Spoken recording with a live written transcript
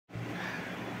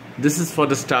This is for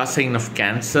the star sign of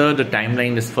Cancer. The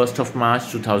timeline is 1st of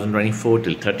March 2024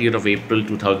 till 30th of April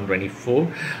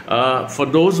 2024. For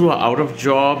those who are out of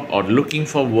job or looking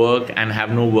for work and have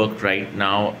no work right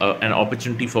now, an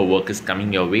opportunity for work is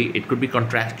coming your way. It could be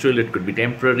contractual, it could be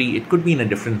temporary, it could be in a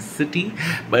different city,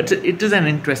 but it is an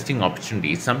interesting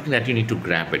opportunity. It's something that you need to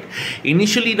grab it.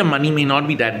 Initially, the money may not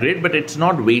be that great, but it's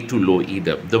not way too low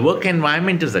either. The work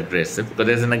environment is aggressive because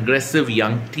there's an aggressive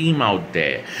young team out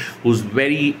there who's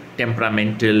very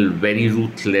temperamental, very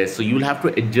ruthless. So you'll have to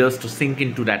adjust to sink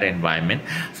into that environment.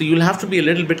 So you'll have to be a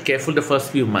little bit careful the first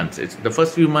few months. The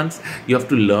first few months you have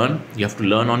to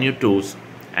learn on your toes,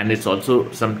 and it's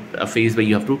also a phase where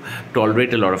you have to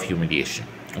tolerate a lot of humiliation.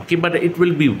 Okay, but it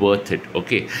will be worth it,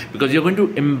 okay, because you're going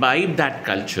to imbibe that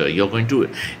culture, you're going to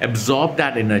absorb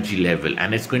that energy level,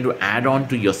 and it's going to add on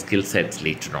to your skill sets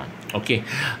later on. Okay,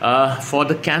 for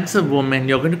the Cancer woman,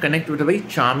 you're going to connect with a very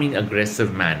charming,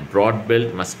 aggressive man, broad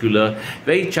built, muscular,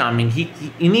 very charming. He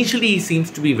initially seems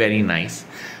to be very nice,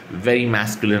 very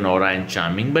masculine aura and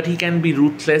charming, but he can be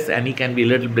ruthless and he can be a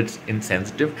little bit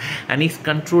insensitive, and he's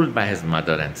controlled by his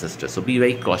mother and sister, so be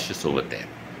very cautious over there.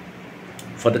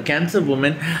 For the Cancer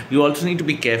woman, you also need to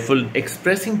be careful.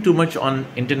 Expressing too much on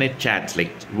internet chats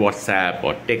like WhatsApp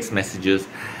or text messages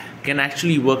can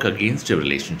actually work against your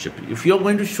relationship. If you're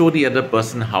going to show the other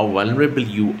person how vulnerable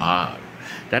you are,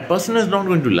 that person is not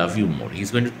going to love you more. He's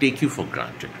going to take you for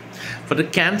granted. For the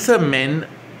Cancer men,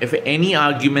 if any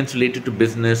arguments related to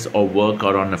business or work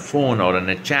or on a phone or on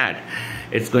a chat,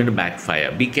 it's going to backfire.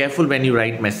 Be careful when you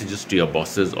write messages to your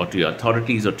bosses or to your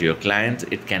authorities or to your clients.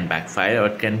 It can backfire or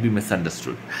it can be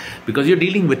misunderstood because you're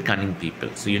dealing with cunning people.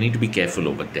 So you need to be careful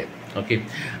over there. Okay,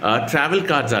 travel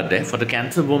cards are there. For the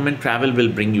Cancer woman, travel will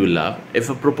bring you love. If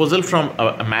a proposal from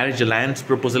a marriage alliance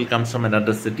proposal comes from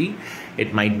another city,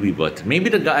 it might be worth it. Maybe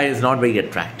the guy is not very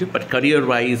attractive, but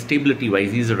career-wise,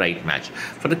 stability-wise, he's the right match.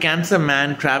 For the Cancer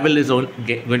man, travel is going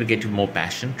to get you more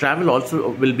passion. Travel also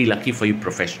will be lucky for you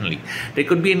professionally. There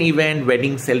could be an event,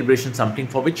 wedding, celebration, something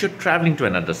for which you're traveling to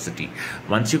another city.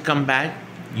 Once you come back,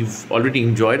 you've already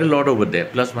enjoyed a lot over there.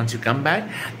 Plus, once you come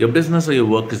back, your business or your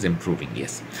work is improving.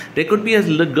 Yes, there could be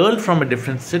a girl from a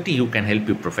different city who can help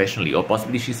you professionally, or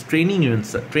possibly she's training you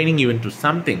into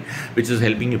something which is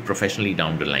helping you professionally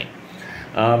down the line.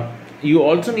 You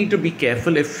also need to be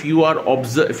careful if you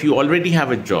already have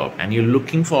a job and you're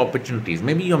looking for opportunities.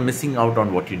 Maybe you're missing out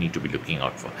on what you need to be looking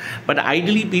out for. But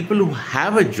ideally, people who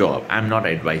have a job, I'm not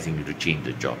advising you to change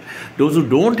the job. Those who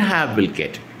don't have will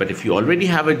get it. But if you already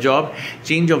have a job,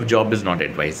 change of job is not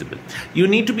advisable. You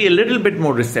need to be a little bit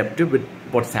more receptive with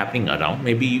what's happening around.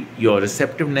 Maybe your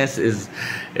receptiveness is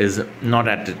not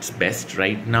at its best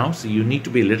right now, so you need to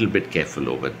be a little bit careful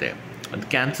over there. The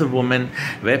Cancer woman,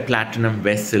 wear platinum,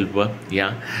 wear silver,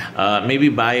 yeah. Maybe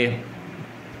buy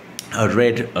a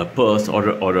red purse or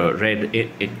a red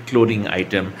clothing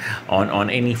item on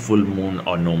any full moon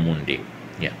or no moon day.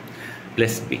 Yeah,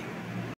 blessed be.